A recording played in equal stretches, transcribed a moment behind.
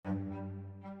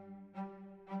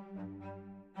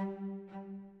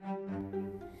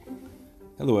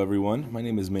Hello everyone, my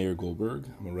name is Meir Goldberg.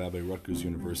 I'm a rabbi at Rutgers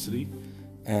University,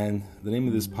 and the name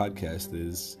of this podcast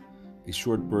is A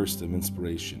Short Burst of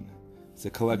Inspiration. It's a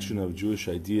collection of Jewish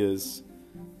ideas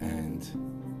and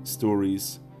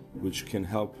stories which can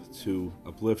help to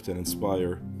uplift and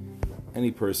inspire any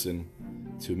person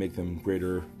to make them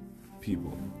greater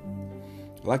people.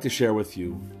 I'd like to share with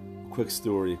you a quick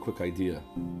story, a quick idea.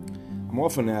 I'm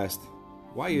often asked,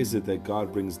 why is it that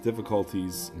God brings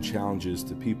difficulties and challenges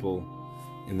to people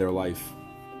in their life?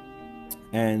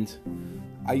 And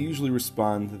I usually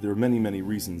respond that there are many, many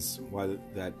reasons why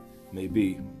that may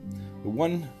be. But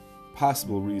one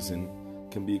possible reason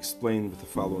can be explained with the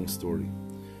following story.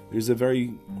 There's a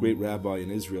very great rabbi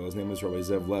in Israel. His name is Rabbi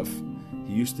Zev Leff.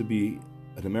 He used to be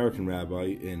an American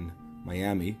rabbi in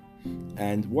Miami.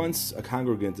 And once a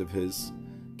congregant of his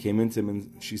came into him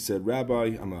and she said,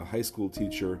 "Rabbi, I'm a high school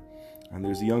teacher, and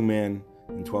there's a young man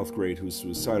in 12th grade who's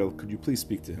suicidal. Could you please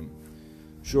speak to him?"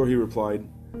 "Sure," he replied.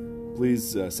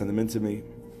 "Please send him in to me."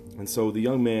 And so the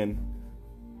young man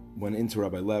went into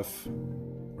Rabbi Leff.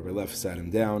 Rabbi Leff sat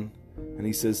him down, and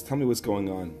he says, "Tell me what's going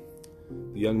on."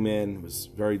 The young man was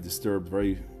very disturbed,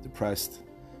 very depressed.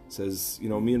 Says,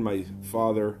 "Me and my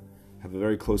father have a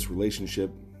very close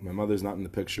relationship. My mother's not in the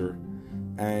picture.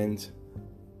 And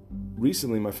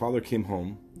recently my father came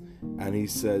home, and he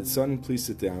said, 'Son, please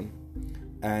sit down.'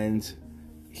 And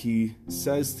he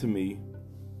says to me,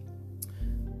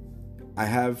 'I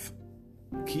have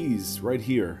keys right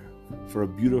here for a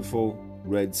beautiful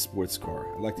red sports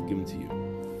car. I'd like to give them to you.'"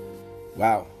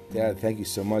 Wow, Dad, thank you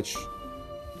so much.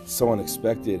 So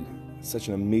unexpected. Such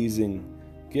an amazing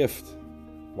gift.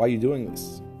 Why are you doing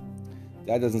this?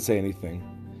 Dad doesn't say anything,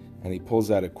 and he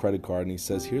pulls out a credit card and he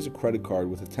says, "Here's a credit card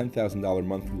with a $10,000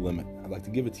 monthly limit. I'd like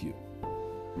to give it to you."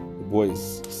 The boy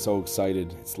is so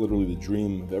excited. It's literally the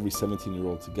dream of every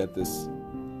 17-year-old to get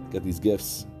these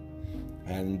gifts.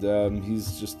 And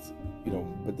he's just,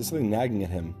 but there's something nagging at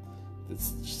him.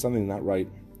 There's something not right.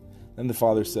 Then the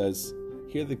father says,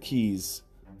 "Here are the keys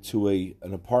to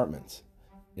an apartment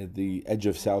at the edge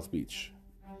of South Beach."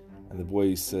 And the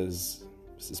boy says,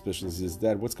 suspiciously,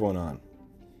 "Dad, what's going on?"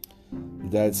 The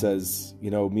dad says,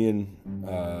 me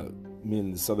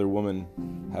and this other woman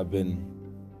have been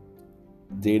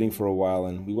dating for a while,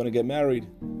 and we want to get married,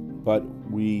 but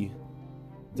we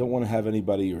don't want to have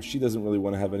anybody, or she doesn't really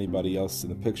want to have anybody else in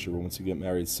the picture once we get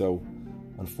married. So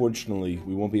unfortunately,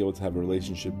 we won't be able to have a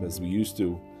relationship as we used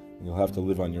to, and you'll have to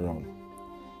live on your own."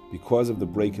 Because of the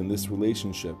break in this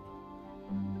relationship,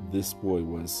 this boy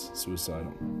was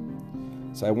suicidal.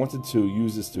 So I wanted to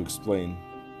use this to explain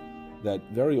that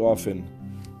very often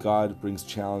God brings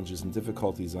challenges and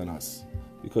difficulties on us.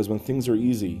 Because when things are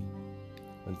easy,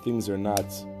 when things are not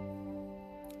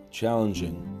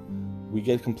challenging, we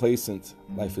get complacent.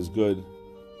 Life is good.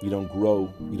 We don't grow.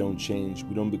 We don't change.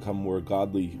 We don't become more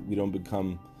godly. We don't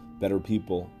become better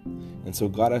people. And so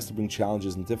God has to bring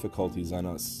challenges and difficulties on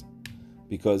us.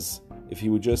 Because if He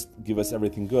would just give us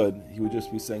everything good, He would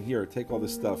just be saying, "Here, take all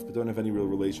this stuff, but don't have any real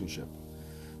relationship."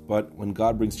 But when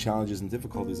God brings challenges and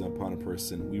difficulties upon a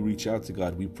person, we reach out to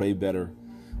God. We pray better.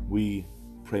 We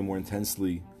pray more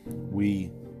intensely.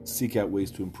 We seek out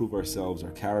ways to improve ourselves,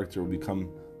 our character. We become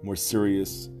more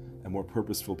serious and more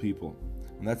purposeful people.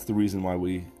 And that's the reason why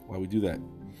we do that.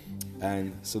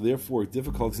 And so therefore,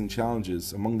 difficulties and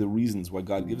challenges, among the reasons why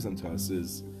God gives them to us,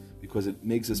 is because it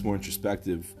makes us more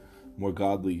introspective, more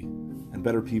godly, and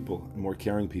better people, and more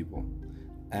caring people.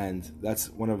 And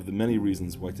that's one of the many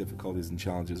reasons why difficulties and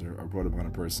challenges are brought upon a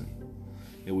person.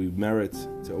 And we merit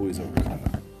to always overcome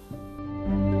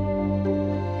them.